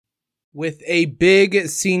With a big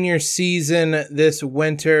senior season this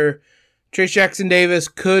winter, Trayce Jackson-Davis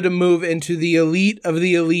could move into the elite of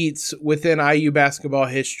the elites within IU basketball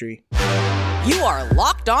history. You are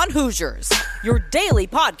Locked On Hoosiers, your daily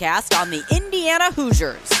podcast on the Indiana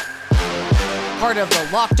Hoosiers. Part of the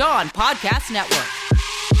Locked On Podcast Network,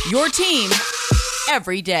 your team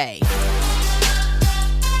every day.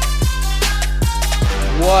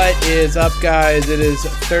 What is up, guys? It is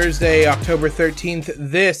Thursday, October 13th.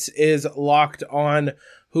 This is Locked On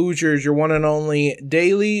Hoosiers, your one and only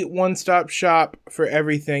daily one-stop shop for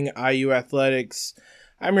everything IU athletics.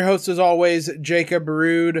 I'm your host, as always, Jacob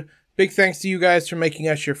Baroud. Big thanks to you guys for making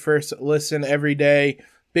us your first listen every day.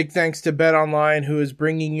 Big thanks to BetOnline, who is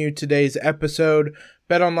bringing you today's episode.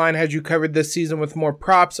 BetOnline has you covered this season with more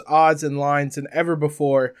props, odds, and lines than ever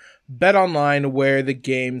before. BetOnline, where the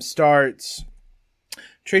game starts.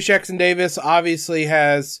 Trayce Jackson-Davis obviously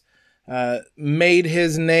has made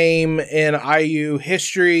his name in IU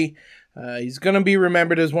history. He's going to be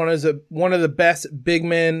remembered as one of the best big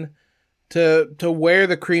men to wear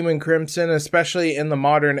the cream and crimson, especially in the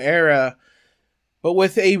modern era. But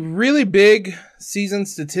with a really big season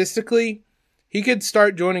statistically, he could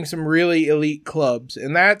start joining some really elite clubs.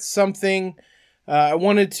 And that's something I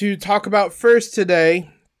wanted to talk about first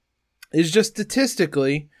today, is just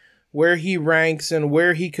statistically where he ranks and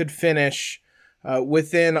where he could finish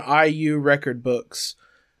within IU record books.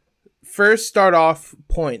 First, start off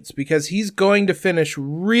points, because he's going to finish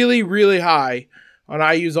really, really high on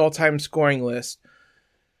IU's all-time scoring list.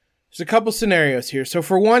 There's a couple scenarios here. So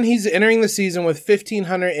for one, he's entering the season with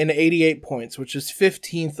 1,588 points, which is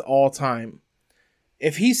 15th all-time.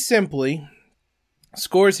 If he simply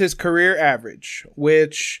scores his career average,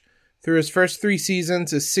 which through his first 3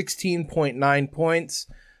 seasons is 16.9 points,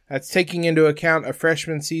 that's taking into account a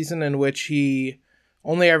freshman season in which he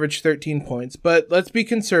only averaged 13 points. But let's be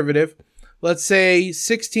conservative. Let's say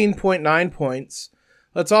 16.9 points.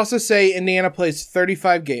 Let's also say Indiana plays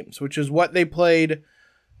 35 games, which is what they played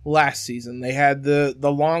last season. They had the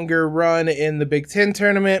longer run in the Big Ten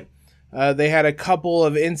tournament. They had a couple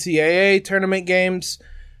of NCAA tournament games.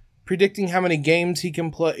 Predicting how many games he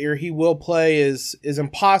can play or he will play is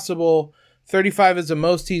impossible. 35 is the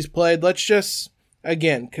most he's played. Let's just,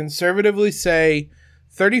 again, conservatively say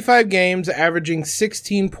 35 games, averaging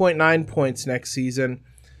 16.9 points next season.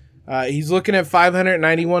 He's looking at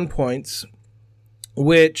 591 points,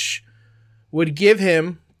 which would give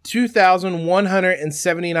him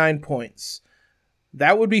 2,179 points.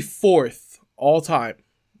 That would be 4th all time.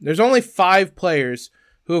 There's only 5 players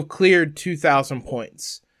who have cleared 2,000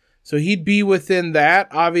 points. So he'd be within that,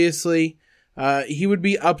 obviously. He would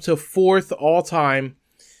be up to 4th all time.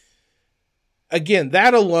 Again,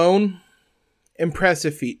 that alone,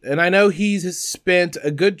 impressive feat. And I know he's spent a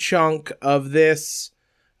good chunk of this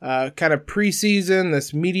kind of preseason,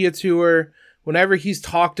 this media tour, whenever he's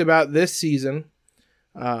talked about this season.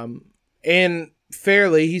 And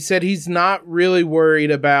fairly, he said he's not really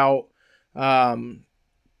worried about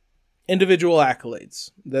individual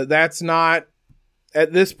accolades. That's not,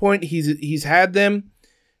 at this point, he's had them.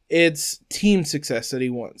 It's team success that he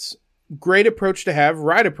wants. Great approach to have,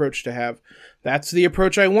 right approach to have. That's the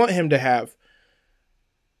approach I want him to have.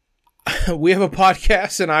 We have a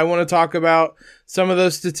podcast, and I want to talk about some of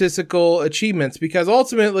those statistical achievements, because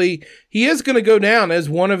ultimately he is going to go down as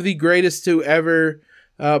one of the greatest to ever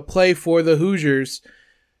play for the Hoosiers.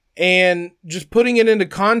 And just putting it into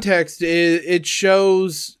context, it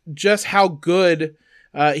shows just how good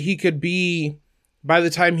he could be by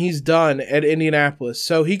the time he's done at Indianapolis.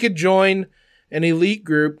 So he could join an elite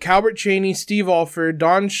group. Calbert Cheaney, Steve Alford,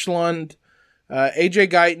 Don Schlund,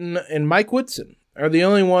 AJ Guyton, and Mike Woodson are the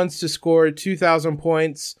only ones to score 2,000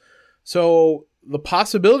 points. So the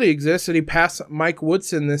possibility exists that he passed Mike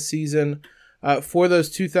Woodson this season for those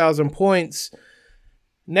 2,000 points.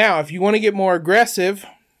 Now, if you want to get more aggressive,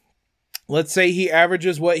 let's say he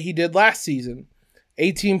averages what he did last season,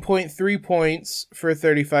 18.3 points for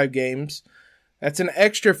 35 games. That's an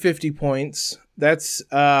extra 50 points. That's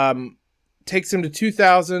takes him to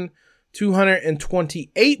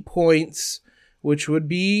 2,228 points, which would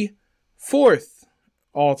be 4th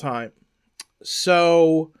all time.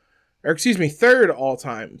 So, or excuse me, 3rd all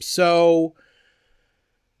time. So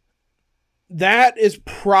that is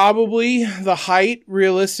probably the height,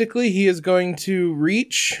 realistically, he is going to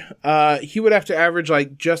reach. He would have to average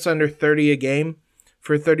like just under 30 a game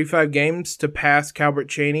for 35 games to pass Calbert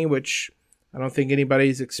Cheaney, which I don't think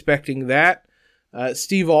anybody's expecting that.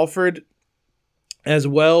 Steve Alford as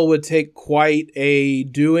well would take quite a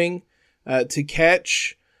doing to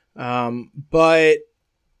catch. But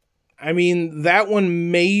I mean, that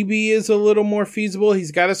one maybe is a little more feasible.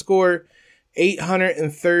 He's got to score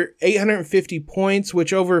 850 points,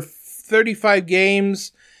 which over 35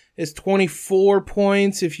 games is 24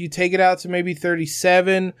 points. If you take it out to maybe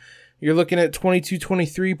 37, you're looking at 22,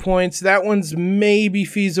 23 points. That one's maybe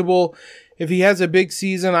feasible. If he has a big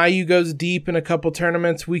season, IU goes deep in a couple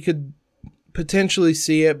tournaments, we could potentially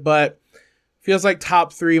see it, but feels like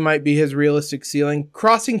top 3 might be his realistic ceiling.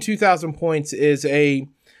 Crossing 2,000 points is a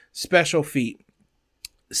special feat.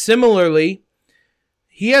 Similarly,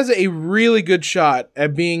 he has a really good shot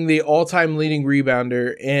at being the all-time leading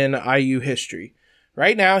rebounder in IU history.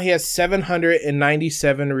 Right now, he has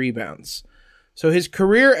 797 rebounds. So his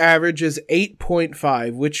career average is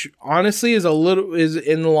 8.5, which honestly is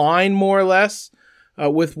in line more or less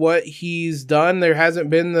with what he's done. There hasn't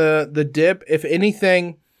been the dip. If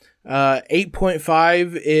anything,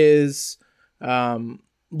 8.5 is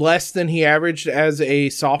less than he averaged as a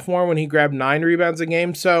sophomore when he grabbed 9 rebounds a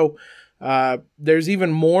game. So there's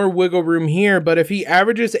even more wiggle room here. But if he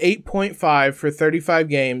averages 8.5 for 35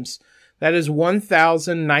 games, that is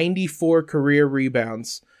 1,094 career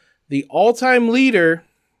rebounds. The all-time leader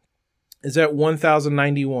is at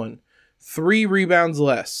 1,091, 3 rebounds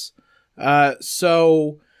less.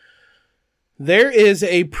 So there is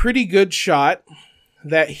a pretty good shot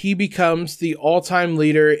that he becomes the all-time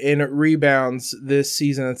leader in rebounds this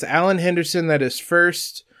season. It's Alan Henderson that is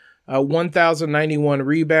first, 1,091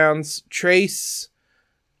 rebounds. Trayce,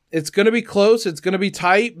 it's going to be close. It's going to be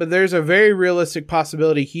tight, but there's a very realistic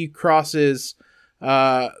possibility he crosses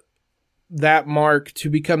that mark to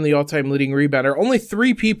become the all-time leading rebounder. Only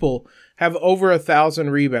 3 people have over 1,000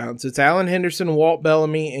 rebounds. It's Alan Henderson, Walt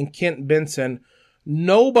Bellamy, and Kent Benson.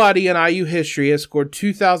 Nobody in IU history has scored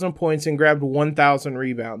 2,000 points and grabbed 1,000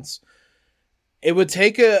 rebounds. It would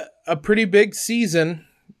take a pretty big season,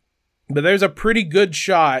 but there's a pretty good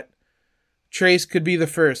shot Trayce could be the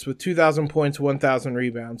first with 2,000 points, 1,000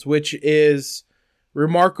 rebounds, which is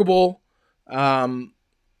remarkable.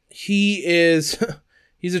 He's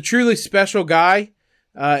a truly special guy.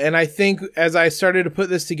 And I think as I started to put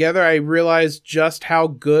this together, I realized just how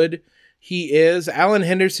good he is. Alan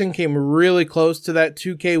Henderson came really close to that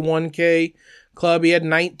 2K, 1K club. He had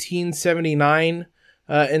 1979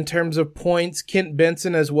 in terms of points. Kent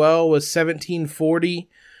Benson as well was 1740.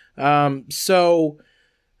 So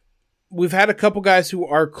we've had a couple guys who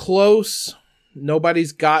are close.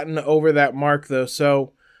 Nobody's gotten over that mark, though.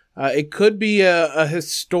 So it could be a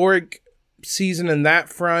historic season in that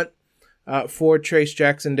front for Trayce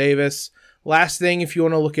Jackson-Davis. Last thing, if you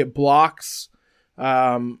want to look at blocks,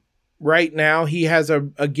 right now he has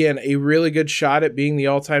a really good shot at being the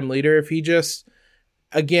all-time leader. If he just,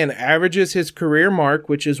 again, averages his career mark,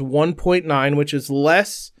 which is 1.9, which is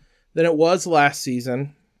less than it was last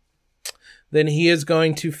season, then he is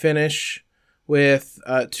going to finish with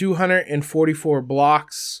 244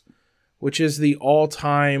 blocks, which is the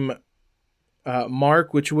all-time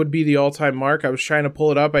mark, which would be the all-time mark. I was trying to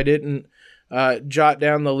pull it up. I didn't jot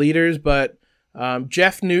down the leaders, but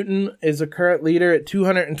Jeff Newton is a current leader at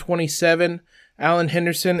 227. Alan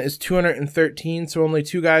Henderson is 213, so only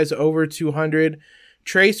 2 guys over 200.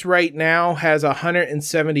 Trayce right now has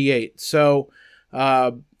 178. So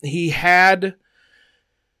he had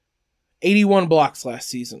 81 blocks last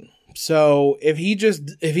season. So if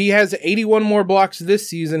he has 81 more blocks this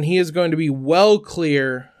season, he is going to be well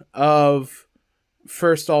clear of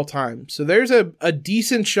first all time. So there's a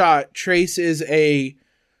decent shot. Trayce is a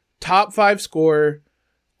top 5 scorer,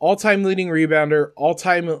 all-time leading rebounder,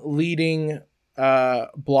 all-time leading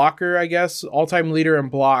blocker, I guess, all-time leader in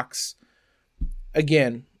blocks.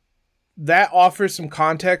 Again, that offers some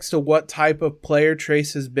context to what type of player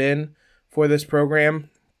Trayce has been for this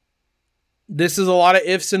program. This is a lot of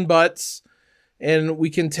ifs and buts, and we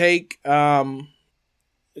can take a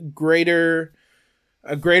greater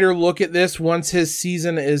look at this once his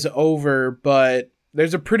season is over, but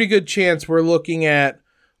there's a pretty good chance we're looking at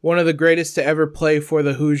one of the greatest to ever play for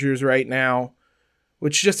the Hoosiers right now,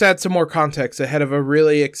 which just adds some more context ahead of a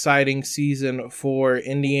really exciting season for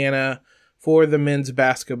Indiana, for the men's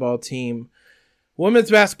basketball team.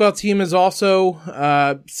 Women's basketball team is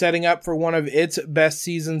also setting up for one of its best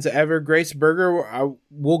seasons ever. Grace Berger,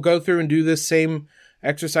 we'll go through and do this same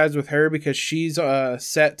exercise with her because she's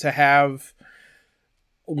set to have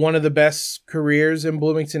one of the best careers in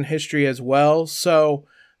Bloomington history as well. So,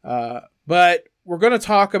 but we're going to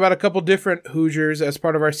talk about a couple different Hoosiers as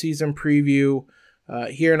part of our season preview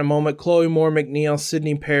here in a moment. Chloe Moore McNeil,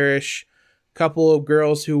 Sydney Parrish, couple of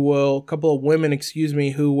women,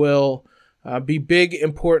 who will be big,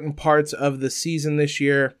 important parts of the season this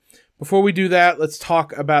year. Before we do that, let's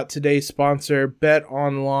talk about today's sponsor,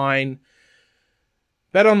 BetOnline.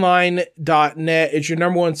 BetOnline.net is your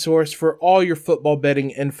number one source for all your football betting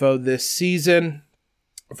info this season.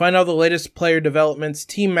 Find all the latest player developments,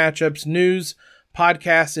 team matchups, news,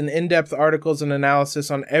 podcasts, and in-depth articles and analysis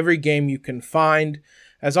on every game you can find.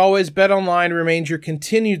 As always, BetOnline remains your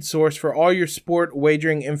continued source for all your sport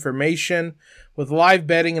wagering information, with live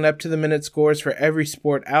betting and up-to-the-minute scores for every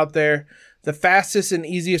sport out there. The fastest and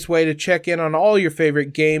easiest way to check in on all your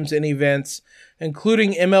favorite games and events,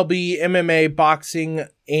 including MLB, MMA, boxing,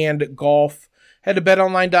 and golf. Head to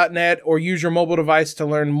betonline.net or use your mobile device to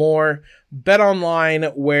learn more.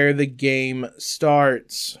 BetOnline, where the game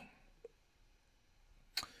starts.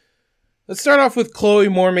 Let's start off with Chloe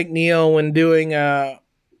Moore McNeil when doing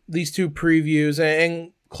these two previews.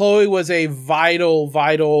 And Chloe was a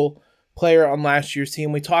vital player on last year's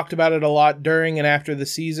team. We talked about it a lot during and after the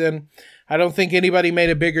season. I don't think anybody made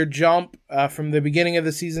a bigger jump from the beginning of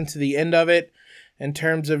the season to the end of it in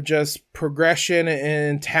terms of just progression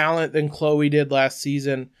and talent than Chloe did last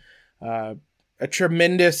season. A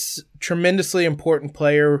tremendously important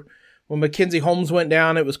player. When Mackenzie Holmes went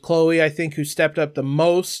down, it was Chloe, I think, who stepped up the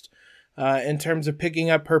most in terms of picking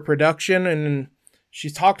up her production. And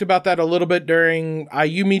she's talked about that a little bit during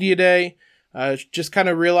IU Media Day. Just kind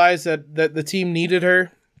of realized that the team needed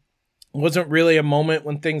her. It wasn't really a moment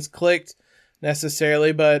when things clicked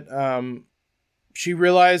necessarily, but she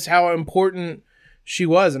realized how important she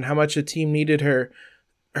was and how much the team needed her.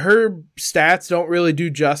 Her stats don't really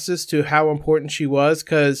do justice to how important she was,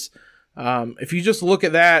 because if you just look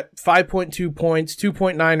at that, 5.2 points,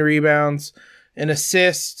 2.9 rebounds, an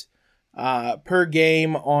assist per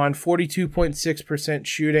game on 42.6%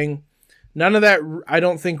 shooting. None of that, I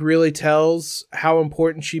don't think, really tells how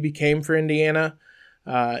important she became for Indiana.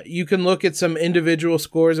 You can look at some individual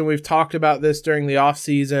scores, and we've talked about this during the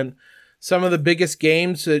offseason. Some of the biggest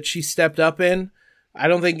games that she stepped up in, I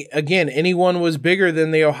don't think, again, anyone was bigger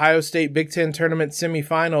than the Ohio State Big Ten Tournament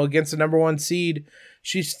semifinal against the number one seed.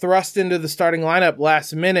 She's thrust into the starting lineup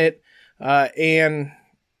last minute and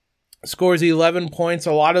scores 11 points,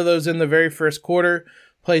 a lot of those in the very first quarter,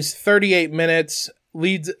 plays 38 minutes,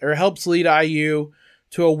 helps lead IU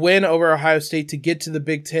to a win over Ohio State to get to the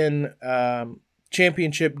Big Ten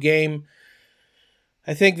championship game.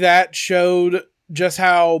 I think that showed just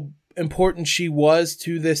how important she was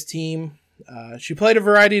to this team. She played a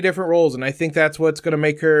variety of different roles, and I think that's what's going to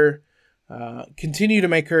make her continue to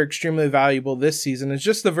make her extremely valuable this season, is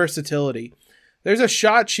just the versatility. There's a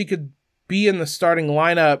shot she could be in the starting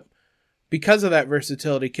lineup because of that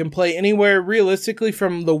versatility. Can play anywhere realistically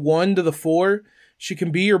from the 1 to the 4. She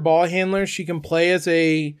can be your ball handler. She can play as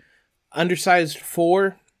a undersized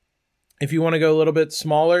 4 if you want to go a little bit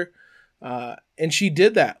smaller. And she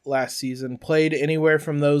did that last season, played anywhere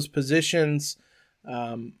from those positions.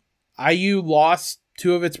 IU lost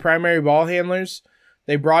 2 of its primary ball handlers.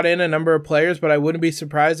 They brought in a number of players, but I wouldn't be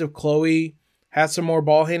surprised if Chloe has some more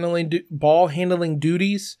ball handling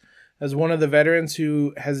duties as one of the veterans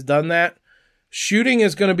who has done that. Shooting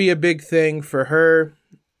is going to be a big thing for her,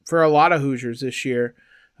 for a lot of Hoosiers this year.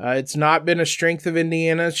 It's not been a strength of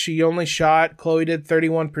Indiana. Chloe did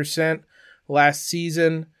 31% last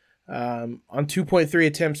season on 2.3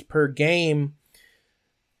 attempts per game.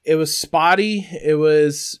 It was spotty. It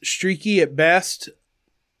was streaky at best.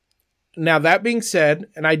 Now, that being said,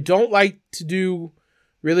 and I don't like to do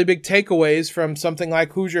really big takeaways from something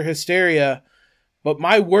like Hoosier Hysteria, but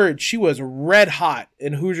my word, she was red hot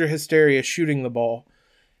in Hoosier Hysteria shooting the ball.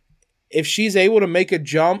 If she's able to make a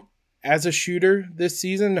jump as a shooter this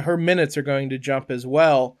season, her minutes are going to jump as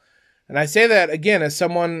well. And I say that, again, as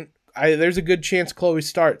someone, there's a good chance Chloe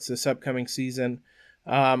starts this upcoming season.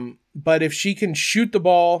 But if she can shoot the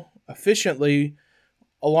ball efficiently,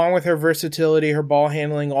 along with her versatility, her ball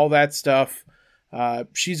handling, all that stuff,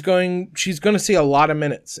 she's going to see a lot of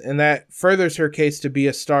minutes, and that furthers her case to be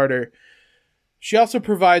a starter. She also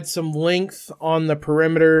provides some length on the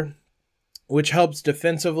perimeter, which helps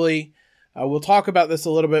defensively. We'll talk about this a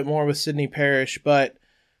little bit more with Sydney Parrish, but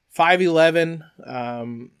 5'11",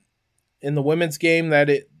 in the women's game, that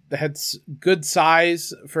had good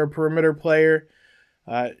size for a perimeter player.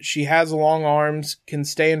 She has long arms, can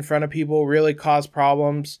stay in front of people, really cause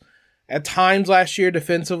problems. At times last year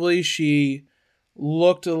defensively, she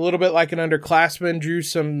looked a little bit like an underclassman, drew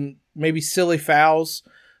some maybe silly fouls.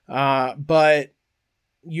 But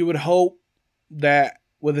you would hope that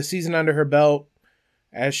with a season under her belt,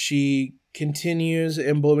 as she continues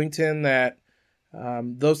in Bloomington, that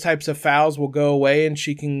those types of fouls will go away and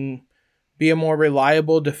she can be a more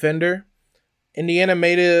reliable defender. Indiana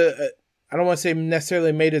made I don't want to say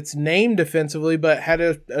necessarily made its name defensively, but had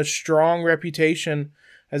a strong reputation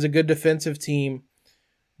as a good defensive team.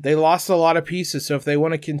 They lost a lot of pieces, so if they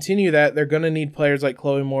want to continue that, they're going to need players like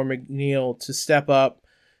Chloe Moore McNeil to step up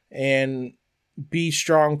and be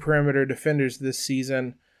strong perimeter defenders this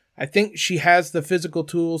season. I think she has the physical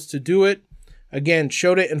tools to do it. Again,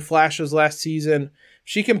 showed it in flashes last season.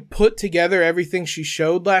 She can put together everything she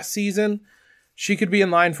showed last season. She could be in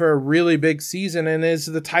line for a really big season and is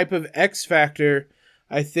the type of X factor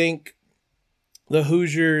I think the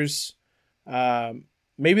Hoosiers,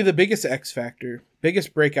 maybe the biggest X factor,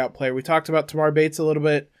 biggest breakout player. We talked about Tamar Bates a little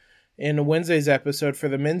bit in Wednesday's episode for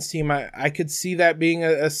the men's team. I could see that being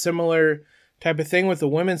a similar type of thing with the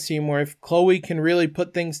women's team, where if Chloe can really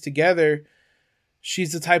put things together,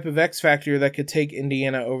 she's the type of X factor that could take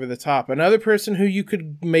Indiana over the top. Another person who you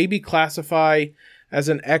could maybe classify as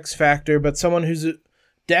an X factor, but someone who's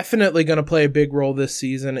definitely going to play a big role this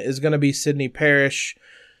season, is going to be Sydney Parrish.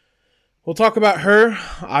 We'll talk about her.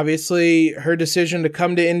 Obviously, her decision to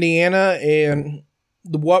come to Indiana and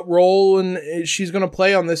what role she's going to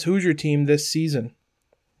play on this Hoosier team this season.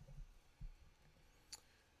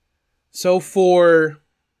 So for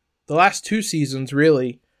the last 2 seasons,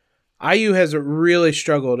 really, IU has really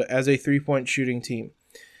struggled as a three-point shooting team.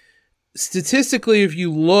 Statistically, if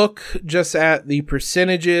you look just at the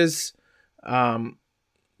percentages,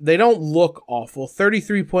 they don't look awful.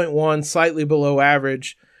 33.1, slightly below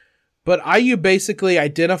average. But IU basically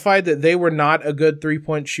identified that they were not a good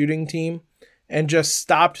three-point shooting team and just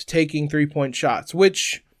stopped taking three-point shots,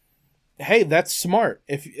 which, hey, that's smart.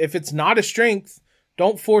 If it's not a strength,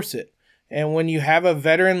 don't force it. And when you have a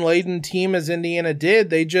veteran-laden team as Indiana did,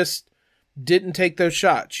 they just didn't take those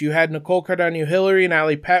shots. You had Nicole Cardano-Hillary and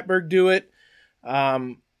Ali Patberg do it.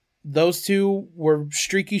 Those two were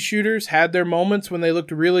streaky shooters, had their moments when they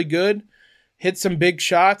looked really good, hit some big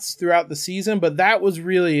shots throughout the season, but that was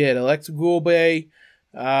really it. Alexa Gulbe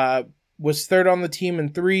was third on the team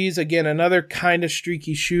in threes. Again, another kind of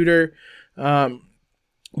streaky shooter. But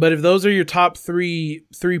if those are your top 3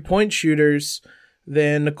 3-point shooters,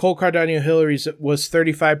 then Nicole Cardano-Hillary's was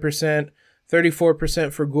 35%,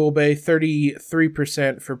 34% for Gulbe,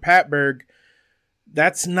 33% for Patberg.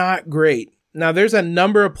 That's not great. Now, there's a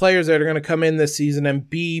number of players that are going to come in this season and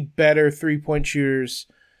be better three-point shooters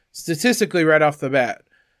statistically right off the bat.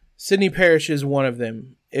 Sydney Parrish is one of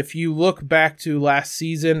them. If you look back to last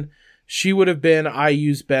season, she would have been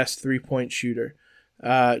IU's best three-point shooter.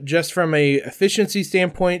 Just from a efficiency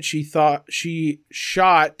standpoint, she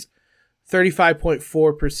shot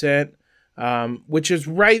 35.4%, which is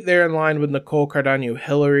right there in line with Nicole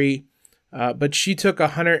Cardano-Hillary. But she took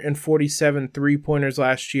 147 three-pointers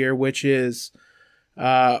last year, which is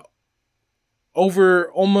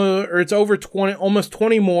almost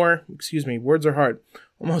 20 more. Excuse me, words are hard.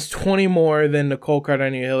 Almost 20 more than Nicole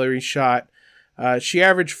Cardano-Hillary shot. She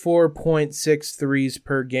averaged 4.6 threes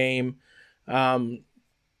per game.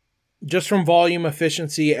 Just from volume,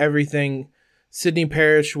 efficiency, everything, Sydney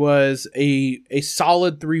Parrish was a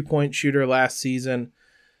solid three-point shooter last season.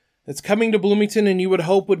 It's coming to Bloomington, and you would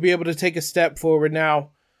hope would be able to take a step forward.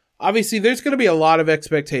 Now, obviously, there's going to be a lot of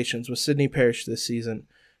expectations with Sydney Parrish this season.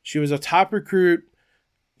 She was a top recruit.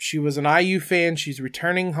 She was an IU fan. She's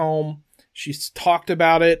returning home. She's talked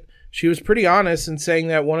about it. She was pretty honest in saying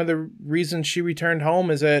that one of the reasons she returned home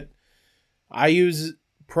is that IU's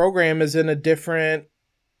program is in a different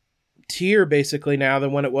tier, basically, now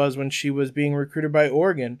than when it was when she was being recruited by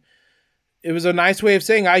Oregon. It was a nice way of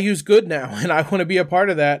saying IU's good now, and I want to be a part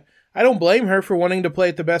of that. I don't blame her for wanting to play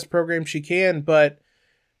at the best program she can, but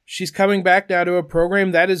she's coming back now to a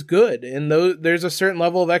program that is good, and there's a certain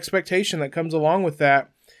level of expectation that comes along with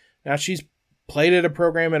that. Now, she's played at a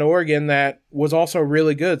program at Oregon that was also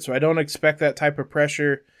really good, so I don't expect that type of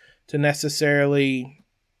pressure to necessarily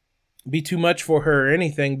be too much for her or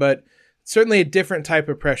anything, but certainly a different type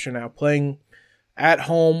of pressure now, playing at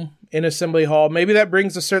home in Assembly Hall. Maybe that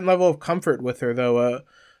brings a certain level of comfort with her, though,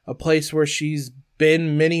 a place where she's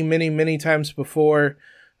been many, many, many times before,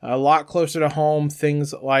 a lot closer to home,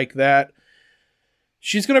 things like that.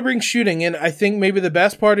 She's going to bring shooting, and I think maybe the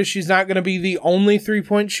best part is she's not going to be the only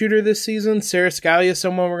three-point shooter this season. Sarah Scalia is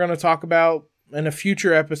someone we're going to talk about in a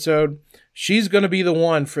future episode. She's going to be the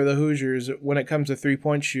one for the Hoosiers when it comes to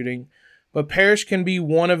three-point shooting, but Parrish can be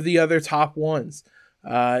one of the other top ones.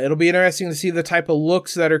 It'll be interesting to see the type of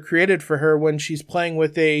looks that are created for her when she's playing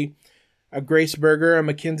with a Grace Berger, a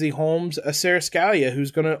Mackenzie Holmes, a Sarah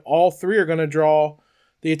Scalia, all three are going to draw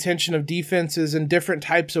the attention of defenses in different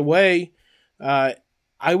types of way.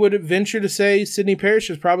 I would venture to say Sydney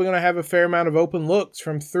Parrish is probably going to have a fair amount of open looks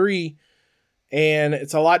from three, And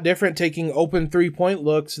it's a lot different taking open 3-point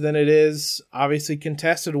looks than it is obviously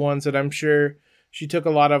contested ones that I'm sure she took a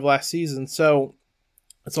lot of last season. So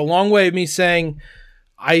it's a long way of me saying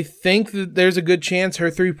I think that there's a good chance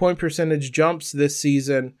her 3-point percentage jumps this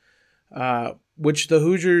season, which the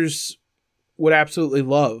Hoosiers would absolutely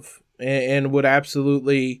love and would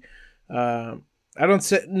absolutely,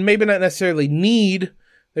 maybe not necessarily need.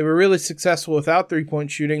 They were really successful without 3-point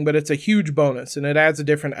shooting, but it's a huge bonus, and it adds a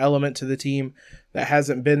different element to the team that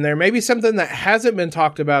hasn't been there. Maybe something that hasn't been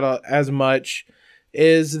talked about as much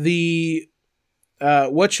is the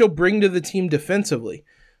what she'll bring to the team defensively.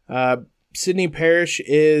 Sydney Parrish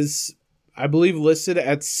is, I believe, listed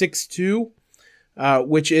at 6'2",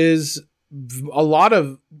 which is a lot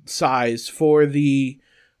of size for the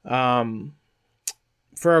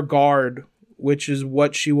for a guard, which is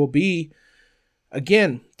what she will be.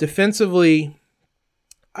 Again, defensively,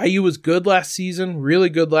 IU was good last season, really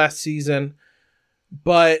good last season.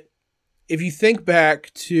 But if you think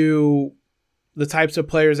back to the types of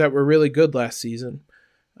players that were really good last season,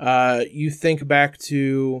 you think back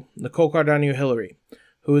to Nicole Cardano-Hillary,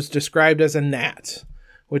 who was described as a gnat,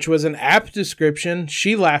 which was an apt description.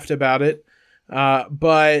 She laughed about it,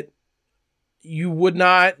 but you would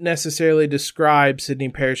not necessarily describe Sydney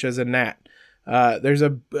Parrish as a gnat. There's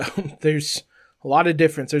a lot of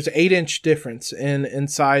difference. There's an 8-inch difference in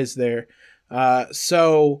size there.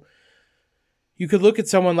 So you could look at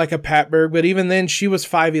someone like a Pat Berg, but even then she was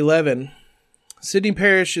 5'11". Sydney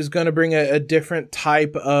Parrish is going to bring a different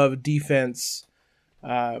type of defense.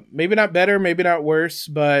 Maybe not better, maybe not worse,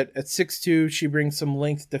 but at 6'2", she brings some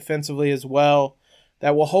length defensively as well.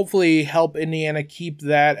 That will hopefully help Indiana keep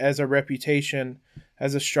that as a reputation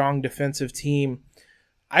as a strong defensive team.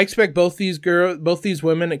 I expect both these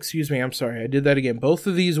women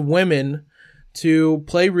to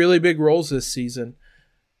play really big roles this season.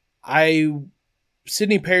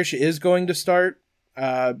 Sydney Parrish is going to start.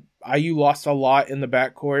 IU lost a lot in the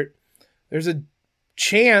backcourt. There's a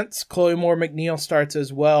chance Chloe Moore McNeil starts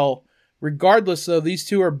as well. Regardless, though, these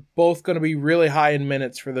two are both going to be really high in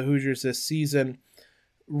minutes for the Hoosiers this season.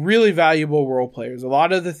 Really valuable role players. A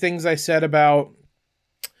lot of the things I said about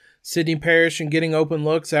Sydney Parrish and getting open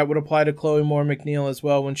looks, that would apply to Chloe Moore McNeil as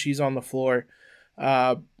well when she's on the floor.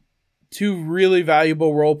 Two really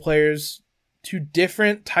valuable role players, two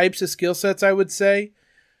different types of skill sets, I would say.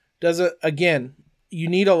 Again, you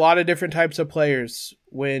need a lot of different types of players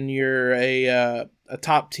when you're a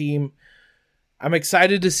top team. I'm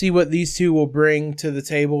excited to see what these two will bring to the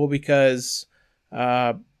table because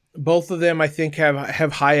both of them, I think,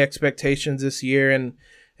 have high expectations this year, and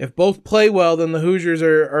if both play well, then the Hoosiers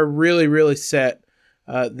are really, really set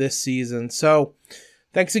this season. So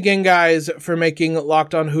thanks again, guys, for making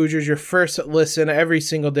Locked On Hoosiers your first listen every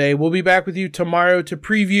single day. We'll be back with you tomorrow to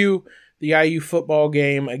preview the IU football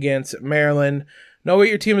game against Maryland. Know what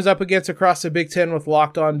your team is up against across the Big Ten with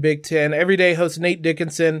Locked On Big Ten. Every day, host Nate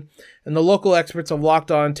Dickinson and the local experts of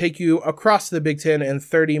Locked On take you across the Big Ten in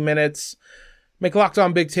 30 minutes. Make Locked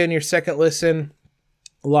On Big Ten your second listen.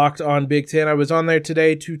 Locked On Big Ten. I was on there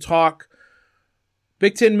today to talk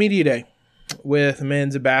Big Ten Media Day with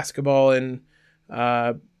men's basketball and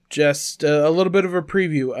just a little bit of a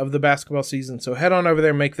preview of the basketball season. So head on over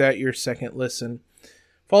there and make that your second listen.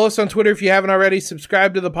 Follow us on Twitter if you haven't already.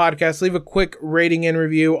 Subscribe to the podcast. Leave a quick rating and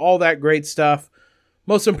review. All that great stuff.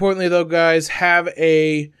 Most importantly, though, guys, have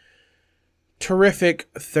a terrific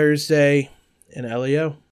Thursday in LEO.